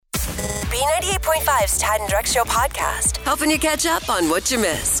B98.5's Tad and Drex Show podcast, helping you catch up on what you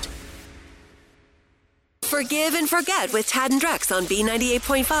missed. Forgive and forget with Tad and Drex on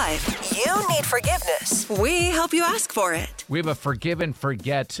B98.5. You need forgiveness. We help you ask for it. We have a forgive and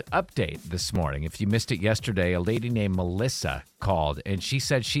forget update this morning. If you missed it yesterday, a lady named Melissa called, and she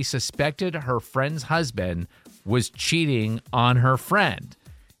said she suspected her friend's husband was cheating on her friend.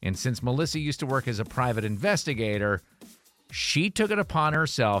 And since Melissa used to work as a private investigator, she took it upon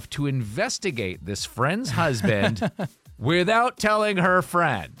herself to investigate this friend's husband without telling her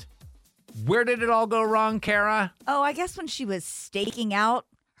friend. Where did it all go wrong, Kara? Oh, I guess when she was staking out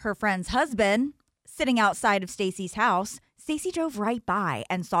her friend's husband, sitting outside of Stacy's house, Stacy drove right by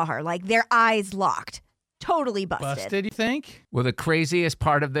and saw her, like their eyes locked. Totally busted. Busted, you think? Well, the craziest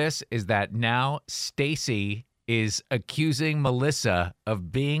part of this is that now Stacy is accusing Melissa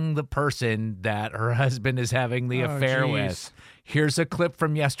of being the person that her husband is having the affair with. Here's a clip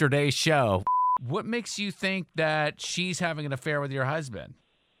from yesterday's show. What makes you think that she's having an affair with your husband?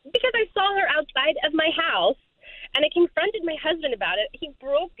 Because I saw her outside of my house, and I confronted my husband about it. He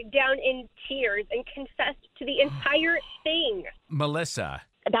broke down in tears and confessed to the entire thing. Melissa.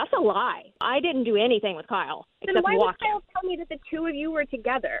 That's a lie. I didn't do anything with Kyle. Then why would Kyle tell me that the two of you were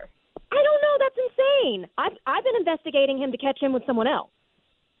together? I don't know. That's insane. I've been investigating him to catch him with someone else.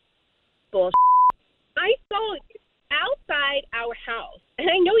 Bullshit. I saw outside our house, and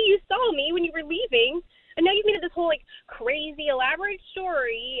I know you saw me when you were leaving. And now you've made it this whole, crazy, elaborate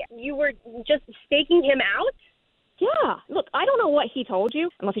story. You were just staking him out? Yeah. Look, I don't know what he told you,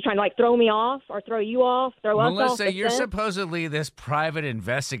 unless he's trying to, throw me off or throw you off, throw us off. Melissa, you're supposedly this private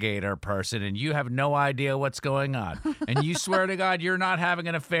investigator person, and you have no idea what's going on. And you swear to God you're not having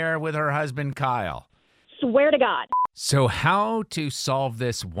an affair with her husband, Kyle. Swear to God. So how to solve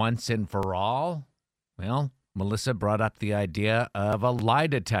this once and for all? Well, Melissa brought up the idea of a lie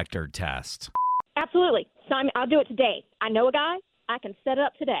detector test. Absolutely. I'll do it today. I know a guy. I can set it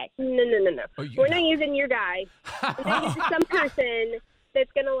up today. No. We're not using your guy. We're not using some person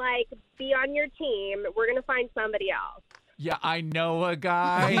that's going to, be on your team. We're going to find somebody else. Yeah, I know a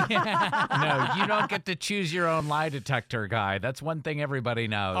guy. No, you don't get to choose your own lie detector guy. That's one thing everybody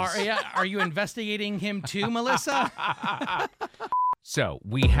knows. Are you investigating him too, Melissa? So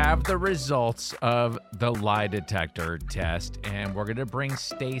we have the results of the lie detector test, and we're going to bring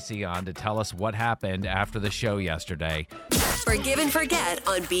Stacy on to tell us what happened after the show yesterday. Forgive and forget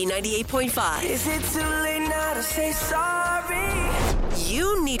on B98.5. Is it too late now to say sorry?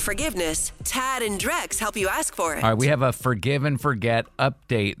 You need forgiveness. Tad and Drex help you ask for it. All right, we have a forgive and forget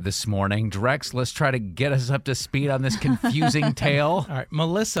update this morning. Drex, let's try to get us up to speed on this confusing tale. All right,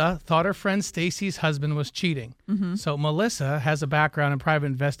 Melissa thought her friend Stacy's husband was cheating. Mm-hmm. So Melissa has a background in private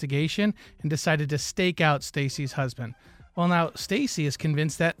investigation and decided to stake out Stacy's husband. Well, now Stacy is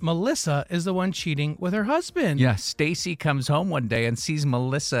convinced that Melissa is the one cheating with her husband. Yeah, Stacy comes home one day and sees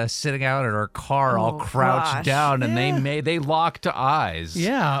Melissa sitting out in her car all crouched down, and they locked eyes.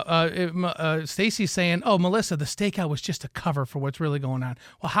 Yeah, Stacy's saying, "Oh, Melissa, the stakeout was just a cover for what's really going on."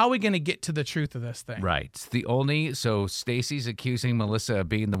 Well, how are we going to get to the truth of this thing? Right. So Stacy's accusing Melissa of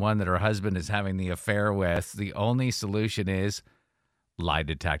being the one that her husband is having the affair with. The only solution is lie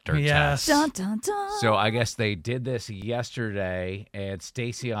detector test. Dun, dun, dun. So I guess they did this yesterday, and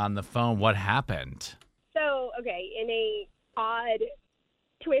Stacy on the phone. What happened? So, okay, in a odd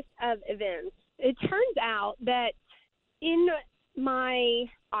twist of events, it turns out that in my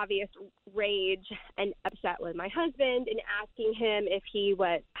obvious rage and upset with my husband and asking him if he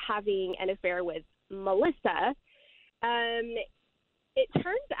was having an affair with Melissa, it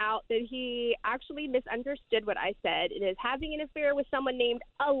turns out that he actually misunderstood what I said and is having an affair with someone named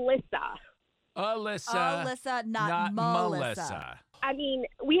Alyssa. Alyssa, not Melissa. I mean,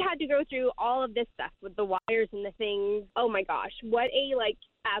 we had to go through all of this stuff with the wires and the things. Oh my gosh, what a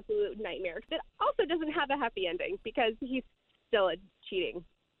absolute nightmare. That also doesn't have a happy ending because he's still cheating,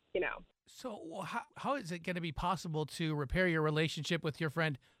 So how is it going to be possible to repair your relationship with your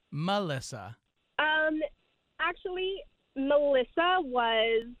friend Melissa? Actually, Melissa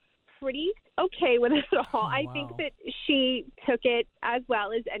was pretty okay with it all. I think that she took it as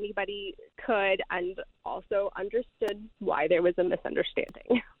well as anybody could and also understood why there was a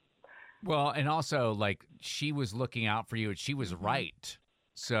misunderstanding. Well, and also, she was looking out for you, and she was right.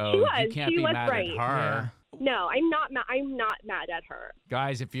 So you can't be mad at her. Yeah. No, I'm not mad at her.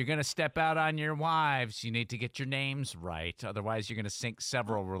 Guys, if you're going to step out on your wives, you need to get your names right. Otherwise, you're going to sink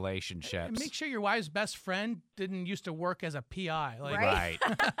several relationships. And make sure your wife's best friend didn't used to work as a PI. Right.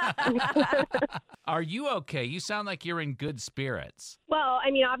 Are you okay? You sound like you're in good spirits. Well,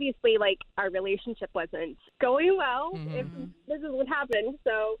 I mean, obviously, our relationship wasn't going well if this is what happened.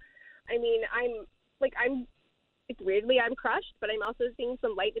 So I mean, weirdly, I'm crushed, but I'm also seeing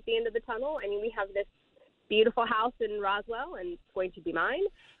some light at the end of the tunnel. I mean, we have this beautiful house in Roswell, and it's going to be mine.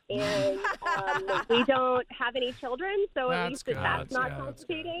 And we don't have any children, so at least that's not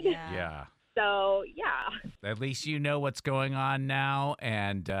complicated. Yeah. So, yeah. At least you know what's going on now,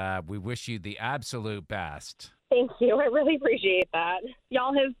 and we wish you the absolute best. Thank you. I really appreciate that.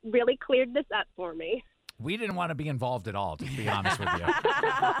 Y'all have really cleared this up for me. We didn't want to be involved at all, to be honest with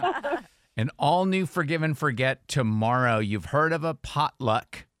you. An all-new Forgive and Forget tomorrow. You've heard of a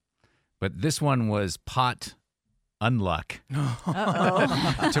potluck, but this one was pot unluck.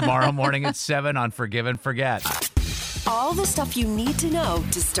 Tomorrow morning at 7 on Forgive and Forget. All the stuff you need to know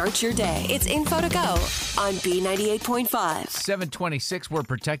to start your day. It's info to go on B98.5. 726, we're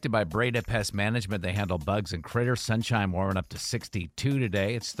protected by Breda Pest Management. They handle bugs and critters. Sunshine warming up to 62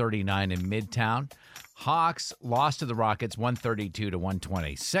 today. It's 39 in Midtown. Hawks lost to the Rockets 132 to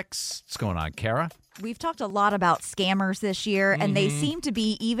 126. What's going on, Kara? We've talked a lot about scammers this year, and they seem to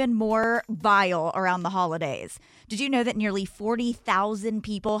be even more vile around the holidays. Did you know that nearly 40,000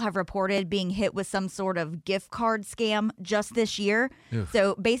 people have reported being hit with some sort of gift card scam just this year? Oof.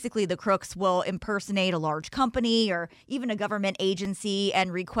 So basically, the crooks will impersonate a large company or even a government agency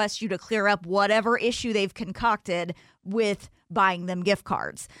and request you to clear up whatever issue they've concocted with buying them gift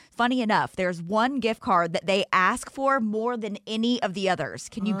cards. Funny enough, there's one gift card that they ask for more than any of the others.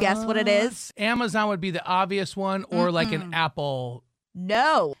 Can you guess what it is? Amazon would be the obvious one, or like an Apple.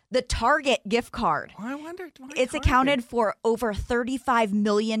 No, the Target gift card. I wondered. It's accounted for over $35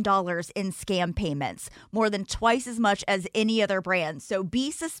 million in scam payments, more than twice as much as any other brand. So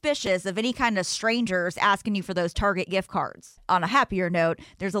be suspicious of any kind of strangers asking you for those Target gift cards. On a happier note,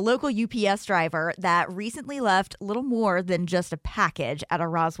 there's a local UPS driver that recently left little more than just a package at a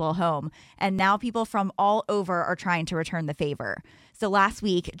Roswell home. And now people from all over are trying to return the favor. So last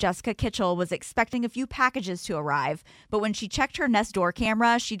week, Jessica Kitchell was expecting a few packages to arrive, but when she checked her Nest door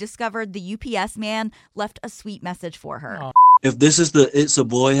camera, she discovered the UPS man left a sweet message for her. Oh. If this is the It's a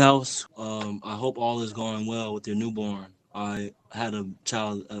Boy house, I hope all is going well with your newborn. I had a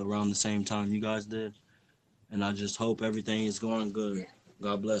child around the same time you guys did, and I just hope everything is going good.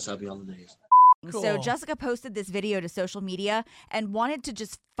 God bless. Happy holidays. Cool. So Jessica posted this video to social media and wanted to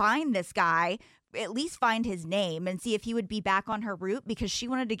just find this guy, at least find his name and see if he would be back on her route because she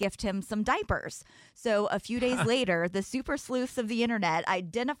wanted to gift him some diapers. So a few days later, the super sleuths of the internet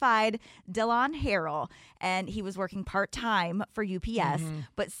identified Dylan Harrell, and he was working part-time for UPS.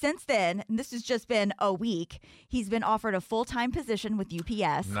 But since then, and this has just been a week, he's been offered a full-time position with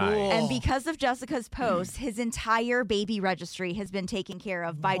UPS. Nice. And because of Jessica's post, his entire baby registry has been taken care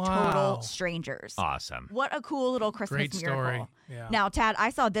of by total strangers. Awesome. What a cool little Christmas Great miracle. story. Yeah. Now, Tad, I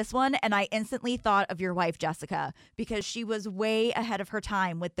saw this one and I instantly thought of your wife, Jessica, because she was way ahead of her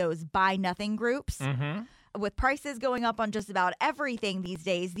time with those buy nothing groups. With prices going up on just about everything these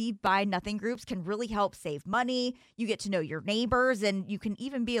days, the buy nothing groups can really help save money. You get to know your neighbors, and you can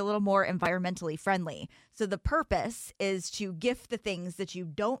even be a little more environmentally friendly. So the purpose is to gift the things that you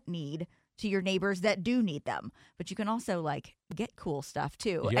don't need to your neighbors that do need them. But you can also get cool stuff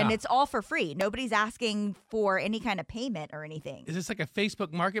too. Yeah. And it's all for free. Nobody's asking for any kind of payment or anything. Is this like a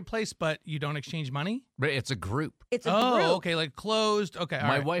Facebook marketplace, but you don't exchange money? But it's a group. It's a group. Okay, like closed. Okay, all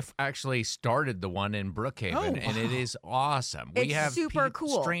My right. wife actually started the one in Brookhaven, and it is awesome. It's We have super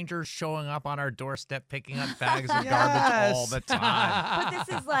cool. strangers showing up on our doorstep, picking up bags of garbage all the time. But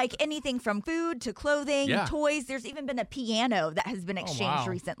this is like anything from food to clothing, Yeah. toys. There's even been a piano that has been exchanged wow.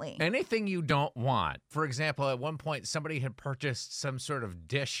 recently. Anything you don't want. For example, at one point, somebody had purchased some sort of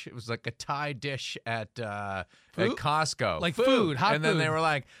dish. It was like a Thai dish at Costco. Like food, hot And then they food. were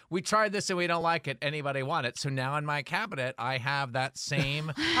like, we tried this and we don't like it. Anybody want it? So now in my cabinet, I have that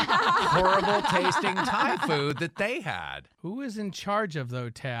same horrible tasting Thai food that they had. Who is in charge of, though,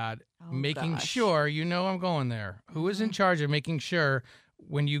 Tad, making gosh. sure, I'm going there, who is in charge of making sure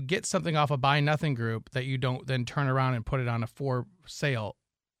when you get something off a buy nothing group that you don't then turn around and put it on a for sale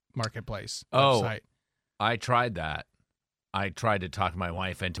marketplace website? I tried that. I tried to talk my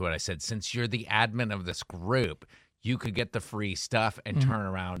wife into it. I said, since you're the admin of this group, you could get the free stuff and turn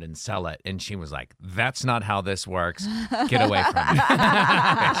around and sell it. And she was like, that's not how this works. Get away from me.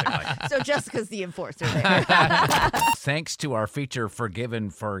 Basically. So Jessica's the enforcer there. Thanks to our feature Forgive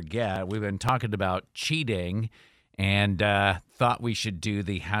and Forget, we've been talking about cheating and thought we should do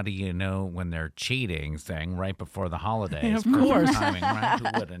the how do you know when they're cheating thing right before the holidays. Yeah, of Perfect course. timing, right?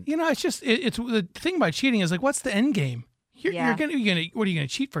 Who wouldn't? It's just it's the thing about cheating is what's the end game? You're gonna what are you gonna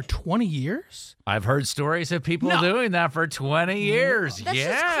cheat for 20 years? I've heard stories of people doing that for 20 years. That's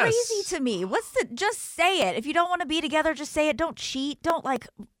yes. just crazy to me. Just say it. If you don't want to be together, just say it. Don't cheat. Don't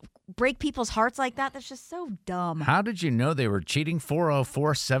break people's hearts like that. That's just so dumb. How did you know they were cheating?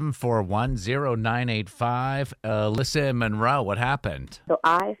 404-741-0985. Alyssa and Monroe, what happened? So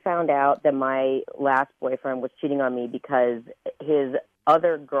I found out that my last boyfriend was cheating on me because his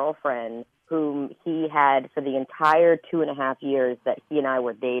other girlfriend, whom he had for the entire 2.5 years that he and I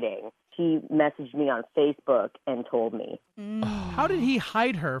were dating, she messaged me on Facebook and told me. How did he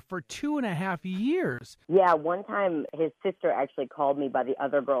hide her for 2.5 years? Yeah, one time his sister actually called me by the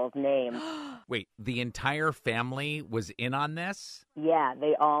other girl's name. Wait, the entire family was in on this? Yeah,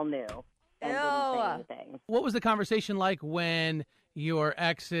 they all knew and Ew. didn't say anything. What was the conversation like when your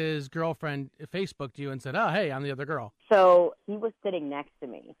ex's girlfriend Facebooked you and said, oh, hey, I'm the other girl? So he was sitting next to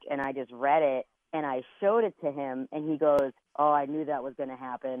me, and I just read it, and I showed it to him, and he goes, oh, I knew that was going to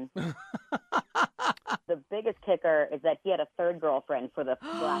happen. The biggest kicker is that he had a third girlfriend for the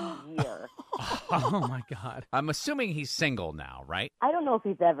last year. Oh, my God. I'm assuming he's single now, right? I don't know if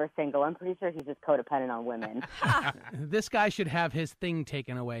he's ever single. I'm pretty sure he's just codependent on women. This guy should have his thing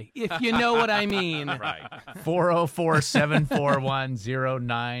taken away, if you know what I mean. Right.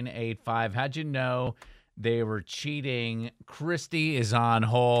 404-741-0985. How'd you know they were cheating? Christy is on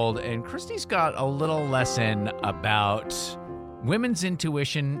hold, and Christy's got a little lesson about women's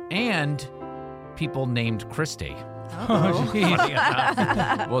intuition and people named Christy. Oh, geez.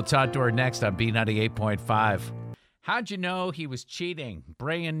 We'll talk to her next on B98.5. How'd you know he was cheating?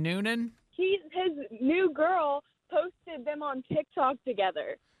 Brian Noonan? His new girl posted them on TikTok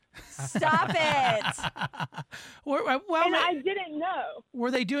together. Stop it. Well, And I didn't know.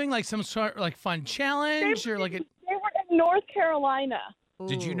 were they doing like some sort like fun challenge or like a... They were in North Carolina.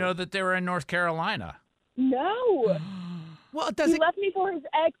 Did you know that they were in North Carolina? No. Well, He left me for his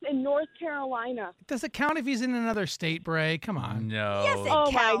ex in North Carolina. does it count if he's in another state, Bray? Come on. No. Yes, it Oh,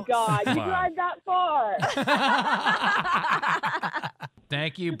 my counts. God. You Come on. drive that far.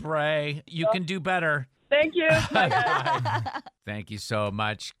 Thank you, Bray. You can do better. Thank you. Bye, guys. Thank you so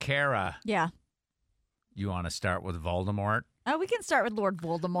much. Kara, Yeah. you want to start with Voldemort? Oh, we can start with Lord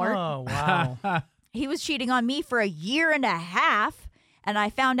Voldemort. Oh, wow. He was cheating on me for 1.5 years, and I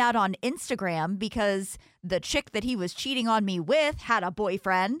found out on Instagram because the chick that he was cheating on me with had a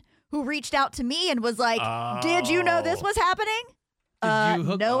boyfriend who reached out to me and was like, did you know this was happening? Did you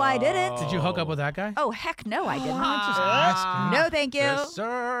hook- No, I didn't. Did you hook up with that guy? Oh, heck no, I didn't. Just asking. No, thank you. The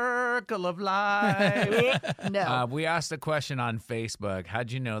circle of life. No. We asked a question on Facebook.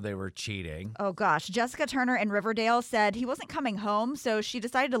 How'd you know they were cheating? Oh, gosh. Jessica Turner in Riverdale said he wasn't coming home, so she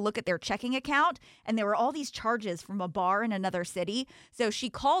decided to look at their checking account, and there were all these charges from a bar in another city. So she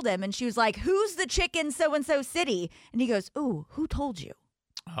called him, and she was like, who's the chick in so-and-so city? And he goes, ooh, who told you?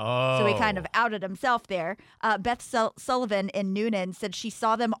 Oh. So he kind of outed himself there. Beth Sullivan in Noonan said she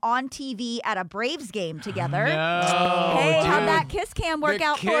saw them on TV at a Braves game together. No. Hey, how'd dude. that kiss cam work The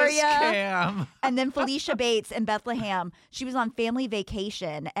out for kiss you? cam. And then Felicia Bates in Bethlehem, she was on family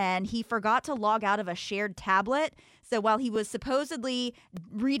vacation and he forgot to log out of a shared tablet. So while he was supposedly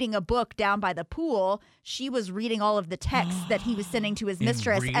reading a book down by the pool, she was reading all of the texts that he was sending to his In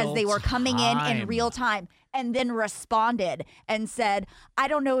mistress as real they were coming time. in real time, and then responded and said, I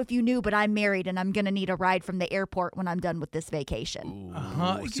don't know if you knew, but I'm married and I'm going to need a ride from the airport when I'm done with this vacation.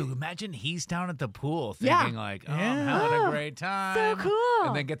 Ooh, so imagine he's down at the pool Yeah. thinking like, oh, I'm having a great time. So cool.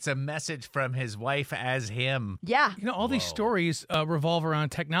 And then gets a message from his wife as him. Yeah. You know, all these stories revolve around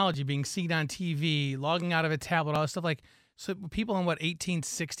technology being seen on TV, logging out of a tablet, all this stuff. Like, so people in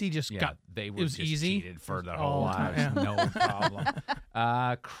 1860 just got they it were was just easy cheated for their all whole the time, lives. yeah. No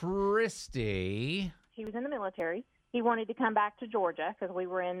problem. Christy. He was in the military. He wanted to come back to Georgia because we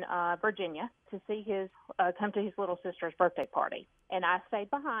were in Virginia to see come to his little sister's birthday party. And I stayed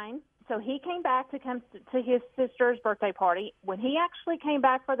behind. So he came back to come to his sister's birthday party. When he actually came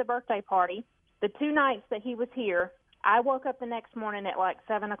back for the birthday party, the 2 nights that he was here, I woke up the next morning at like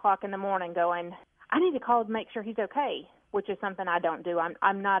 7 o'clock in the morning going, I need to call to make sure he's okay, which is something I don't do.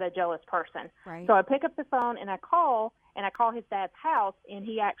 I'm not a jealous person. Right. So I pick up the phone and I call his dad's house, and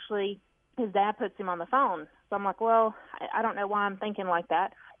his dad puts him on the phone. So I'm like, well, I don't know why I'm thinking like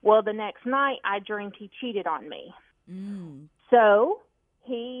that. Well, the next night I dreamed he cheated on me. So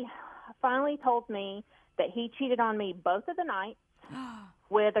he finally told me that he cheated on me both of the nights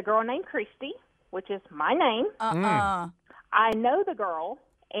with a girl named Christy, which is my name. I know the girl,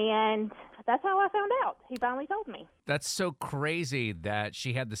 and that's how I found out. He finally told me. That's so crazy that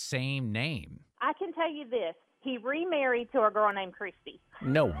she had the same name. I can tell you this. He remarried to a girl named Christy.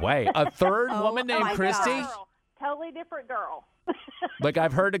 No way. A third woman named my Christy? gosh. Totally different girl. Like,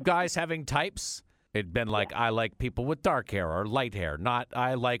 I've heard of guys having types. It'd been like, I like people with dark hair or light hair, not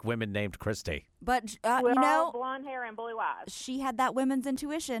I like women named Christy. But, With all blonde hair and blue eyes. she had that women's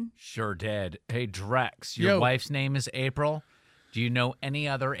intuition. Sure did. Hey, Drex, your wife's name is April. Do you know any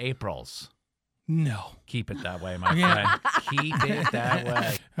other Aprils? No. Keep it that way, my friend. Keep it that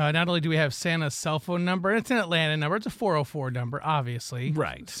way. Not only do we have Santa's cell phone number, it's an Atlanta number. It's a 404 number, obviously.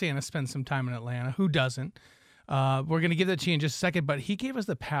 Right. Santa spends some time in Atlanta. Who doesn't? We're going to give that to you in just a second, but he gave us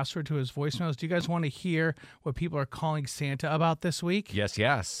the password to his voicemails. Do you guys want to hear what people are calling Santa about this week? Yes,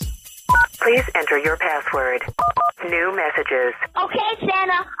 yes. Please enter your password. New messages. Okay,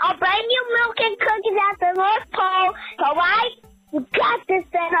 Santa, I'll bring you milk and cookies at the North Pole, all right? You got this,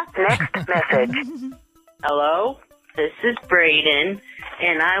 Santa. Next message. Hello, this is Braden,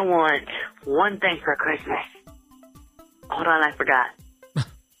 and I want one thing for Christmas. Hold on, I forgot.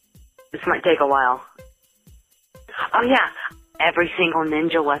 This might take a while. Oh, yeah, every single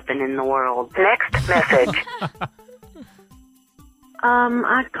ninja weapon in the world. Next message.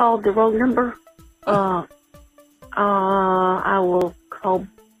 I called the wrong number. I will call.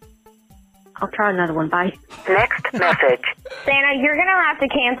 I'll try another one. Bye. Next message. Santa, you're going to have to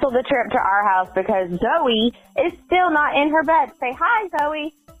cancel the trip to our house because Zoe is still not in her bed. Say hi,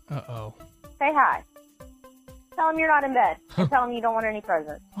 Zoe. Uh-oh. Say hi. Tell him you're not in bed. And tell him you don't want any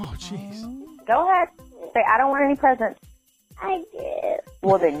presents. Oh, jeez. Go ahead. Say, I don't want any presents. I do.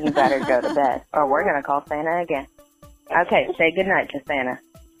 Well, then you better go to bed, or we're going to call Santa again. Okay, say goodnight to Santa.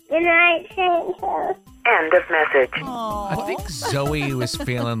 Good night, Santa. End of message. I think Zoe was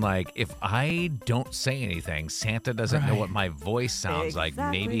feeling like if I don't say anything, Santa doesn't know what my voice sounds like.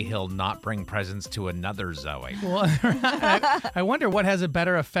 Maybe he'll not bring presents to another Zoe. Well, I wonder what has a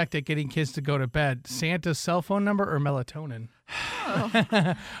better effect at getting kids to go to bed, Santa's cell phone number or melatonin?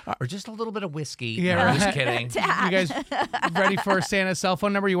 Or just a little bit of whiskey. Yeah, No, right. just kidding. You guys ready for Santa's cell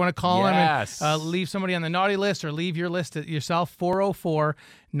phone number? You want to call Yes. him and leave somebody on the naughty list or leave your list at yourself,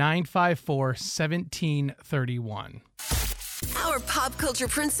 404-954-1731. Our pop culture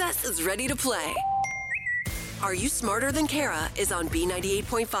princess is ready to play. Are You Smarter Than Kara is on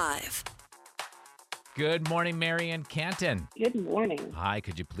B98.5. Good morning, Marianne Canton. Good morning. Hi,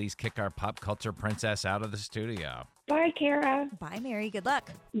 could you please kick our pop culture princess out of the studio? Bye, Kara. Bye, Mary. Good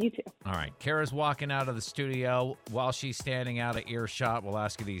luck. You too. All right, Kara's walking out of the studio. While she's standing out of earshot, we'll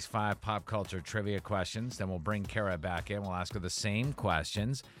ask you these 5 pop culture trivia questions. Then we'll bring Kara back in. We'll ask her the same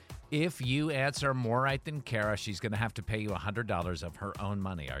questions. If you answer more right than Kara, she's going to have to pay you $100 of her own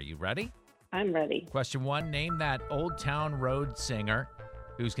money. Are you ready? I'm ready. Question 1, name that Old Town Road singer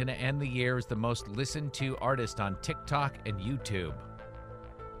who's going to end the year as the most listened to artist on TikTok and YouTube.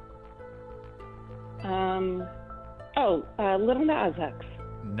 Little Nas X.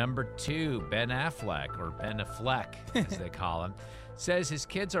 Number 2, Ben Affleck, or Ben Affleck, as they call him, says his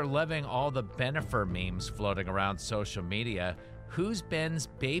kids are loving all the Benifer memes floating around social media. Who's Ben's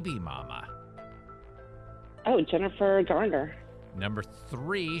baby mama? Oh, Jennifer Garner. Number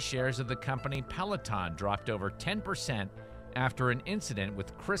 3, shares of the company Peloton dropped over 10% after an incident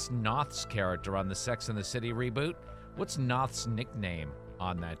with Chris Noth's character on the Sex and the City reboot. What's Noth's nickname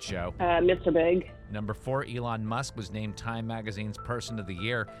on that show? Mr. Big. Number 4, Elon Musk was named Time Magazine's Person of the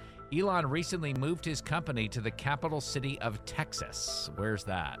Year. Elon recently moved his company to the capital city of Texas. Where's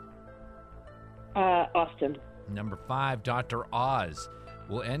that? Austin. Number 5, Dr. Oz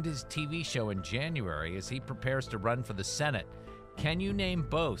will end his TV show in January as he prepares to run for the Senate. Can you name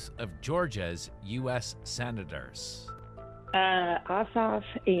both of Georgia's U.S. senators? Ossoff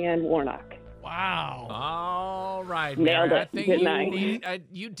and Warnock. Wow. All right, Nailed Mary. it. I think Good night.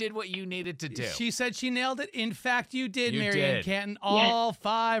 you did what you needed to do. She said she nailed it. In fact, you did, You Marianne did. Canton. All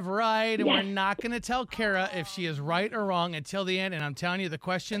 5 right. And we're Yes. not going to tell Kara if she is right or wrong until the end. And I'm telling you, the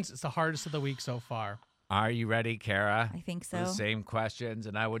questions, it's the hardest of the week so far. Are you ready, Kara? I think For the so. same questions,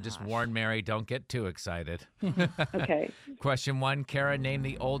 and I would just warn Mary, don't get too excited. Okay. Question 1, Kara, name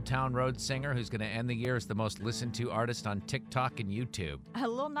the Old Town Road singer who's going to end the year as the most listened to artist on TikTok and YouTube.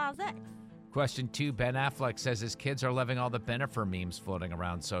 Lil Nas X. Question 2, Ben Affleck says his kids are loving all the Benifer memes floating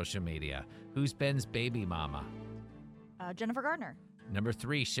around social media. Who's Ben's baby mama? Jennifer Garner. Number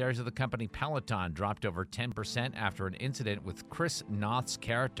 3, shares of the company Peloton dropped over 10% after an incident with Chris Noth's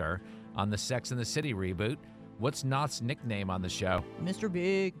character on the Sex and the City reboot. What's Noth's nickname on the show? Mr.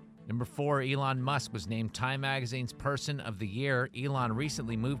 Big. Number 4, Elon Musk was named Time Magazine's Person of the Year. Elon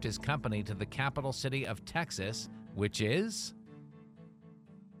recently moved his company to the capital city of Texas, which is?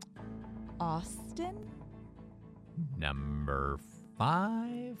 Austin. Number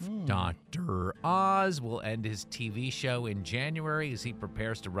 5, Dr. Oz will end his TV show in January as he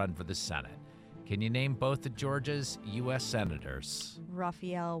prepares to run for the Senate. Can you name both of Georgia's U.S. senators?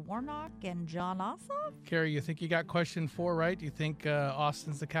 Raphael Warnock and John Ossoff? Carrie, you think you got question 4 right? Do you think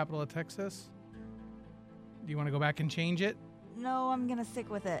Austin's the capital of Texas? Do you want to go back and change it? No, I'm going to stick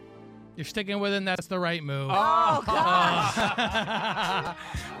with it. You're sticking with it, and that's the right move. Oh, gosh.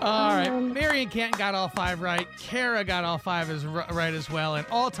 All right. Mary and Canton got all 5 right. Kara got all 5 right as well. And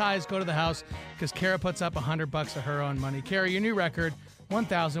all ties go to the house because Kara puts up $100 of her own money. Kara, your new record,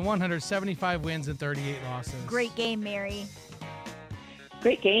 1,175 wins and 38 losses. Great game, Mary.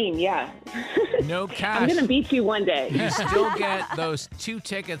 Great game, yeah. No cash. I'm going to beat you one day. You still get those 2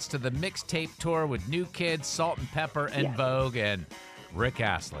 tickets to the mixtape tour with New Kids, Salt and Pepper, and Vogue, and Rick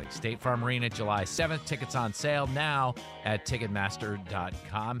Astley. State Farm Arena, July 7th. Tickets on sale now at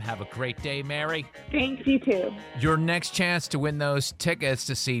Ticketmaster.com. Have a great day, Mary. Thanks, you too. Your next chance to win those tickets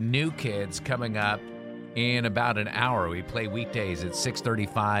to see New Kids coming up in about an hour. We play weekdays at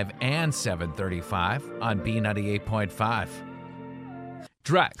 6:35 and 7:35 on B98.5.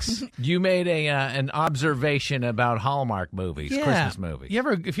 Drex, you made an observation about Hallmark movies, Christmas movies.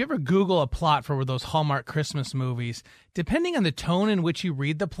 If you ever Google a plot for those Hallmark Christmas movies, depending on the tone in which you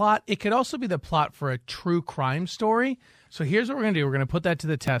read the plot, it could also be the plot for a true crime story. So here's what we're going to do. We're going to put that to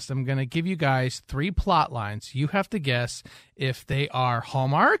the test. I'm going to give you guys 3 plot lines. You have to guess if they are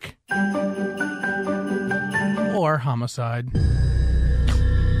Hallmark or homicide.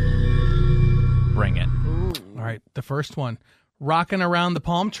 Bring it. All right, the first one. Rocking around the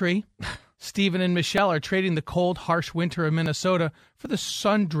palm tree, Stephen and Michelle are trading the cold, harsh winter of Minnesota for the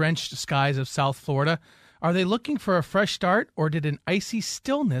sun-drenched skies of South Florida. Are they looking for a fresh start, or did an icy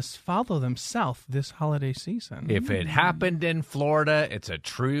stillness follow them south this holiday season? If it happened in Florida, it's a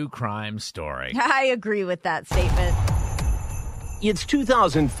true crime story. I agree with that statement. It's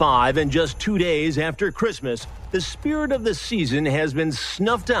 2005, and just 2 days after Christmas, the spirit of the season has been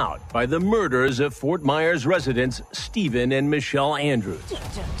snuffed out by the murders of Fort Myers residents Stephen and Michelle Andrews.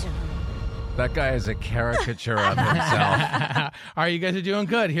 That guy is a caricature of himself. All right, you guys are doing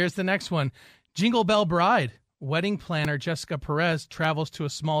good. Here's the next one. Jingle Bell Bride. Wedding planner Jessica Perez travels to a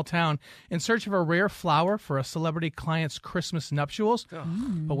small town in search of a rare flower for a celebrity client's Christmas nuptials.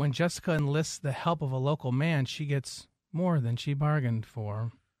 But when Jessica enlists the help of a local man, she gets more than she bargained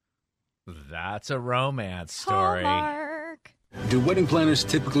for. That's a romance story. Hallmark. Do wedding planners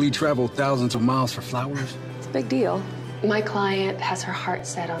typically travel thousands of miles for flowers? It's a big deal. My client has her heart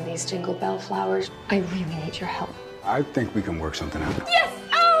set on these Jingle Bell flowers. I really need your help. I think we can work something out. Yes!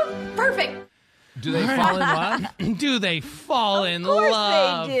 Oh, perfect! Do they fall in love? Do they fall in love? Of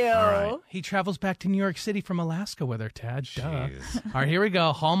course they do. All right. He travels back to New York City from Alaska with her, Tad. Duh. All right, here we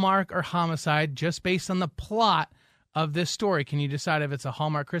go. Hallmark or homicide, just based on the plot of this story. Can you decide if it's a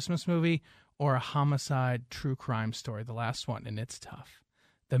Hallmark Christmas movie or a homicide true crime story? The last one, and it's tough.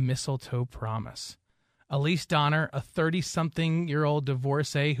 The Mistletoe Promise. Elise Donner, a 30-something-year-old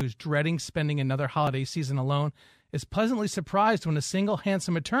divorcee who's dreading spending another holiday season alone, is pleasantly surprised when a single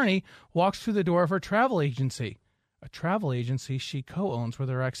handsome attorney walks through the door of her travel agency, a travel agency she co-owns with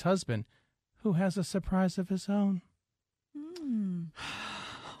her ex-husband, who has a surprise of his own.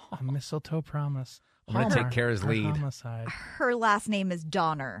 A Mistletoe Promise. I'm going to take Kara's lead. Homicide. Her last name is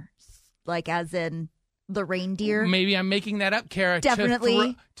Donner, like as in the reindeer. Maybe I'm making that up, Kara.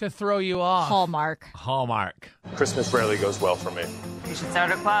 Definitely. To throw you off. Hallmark. Hallmark. Christmas rarely goes well for me. You should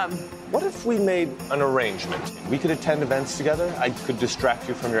start a club. What if we made an arrangement? We could attend events together. I could distract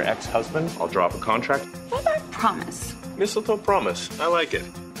you from your ex-husband. I'll draw up a contract. What about promise? Mistletoe promise. I like it.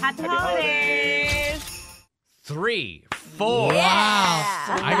 Happy holidays. 3, 4. Wow.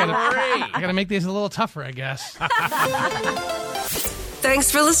 I gotta make these a little tougher, I guess.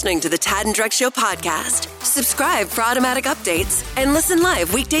 Thanks for listening to the Tad and Drex Show podcast. Subscribe for automatic updates and listen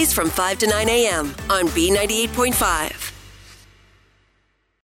live weekdays from 5 to 9 a.m. on B98.5.